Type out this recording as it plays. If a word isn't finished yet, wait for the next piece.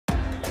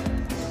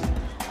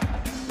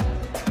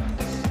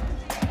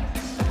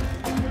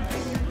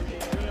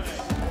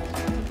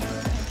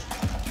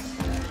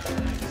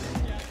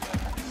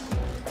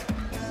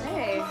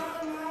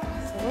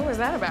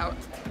that about?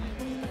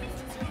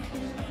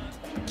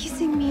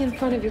 Kissing me in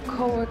front of your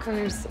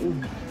coworkers,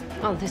 and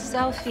all the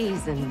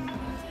selfies, and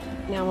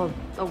now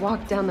a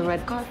walk down the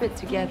red carpet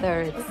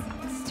together.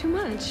 It's too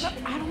much. But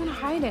I don't want to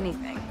hide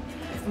anything,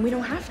 and we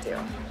don't have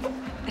to.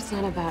 It's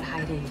not about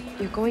hiding.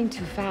 You're going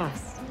too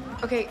fast.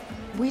 Okay,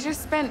 we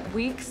just spent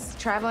weeks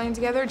traveling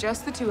together,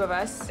 just the two of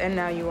us, and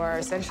now you are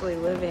essentially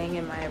living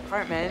in my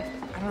apartment.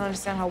 I don't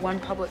understand how one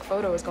public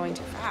photo is going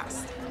too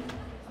fast.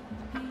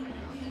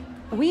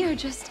 We are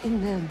just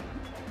in the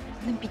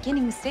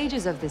beginning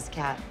stages of this,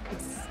 Kat.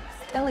 It's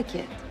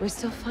delicate. We're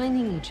still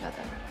finding each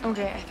other.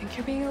 Okay, I think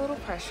you're being a little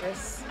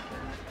precious.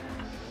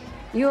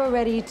 You're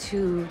ready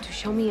to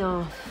show me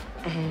off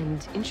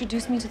and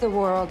introduce me to the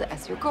world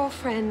as your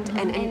girlfriend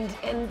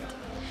and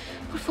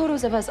put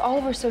photos of us all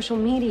over social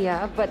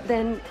media, but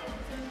then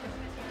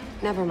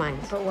never mind.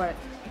 But what?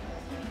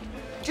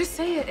 Just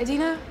say it,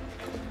 Adina.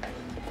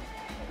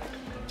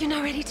 You're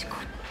not ready to go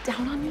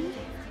down on me?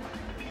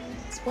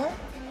 What?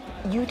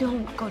 You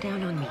don't go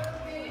down on me.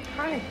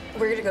 Hi.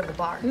 We're gonna go to the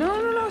bar.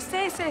 No,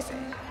 stay.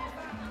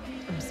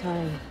 I'm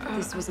sorry.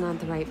 This was not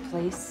the right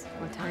place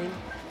or time.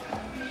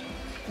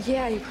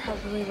 Yeah, you're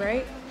probably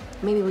right.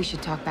 Maybe we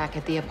should talk back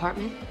at the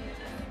apartment.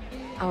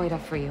 I'll wait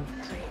up for you.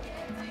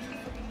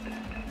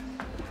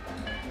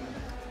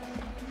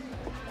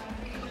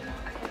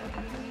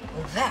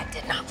 Well, that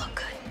did not look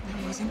good.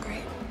 It wasn't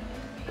great.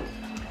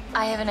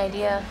 I have an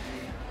idea.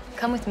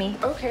 Come with me.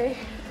 Okay.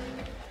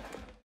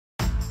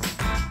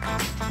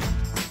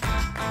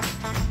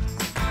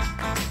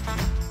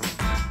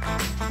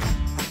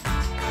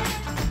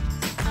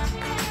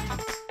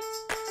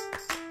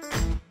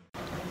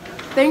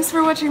 Thanks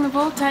for watching The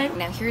Bold Type.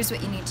 Now here's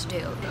what you need to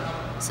do.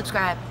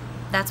 Subscribe.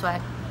 That's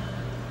what.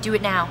 Do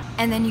it now.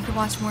 And then you can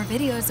watch more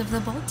videos of The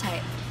Bold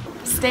Type.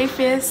 Stay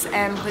fierce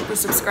and click the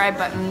subscribe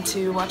button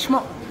to watch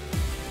more.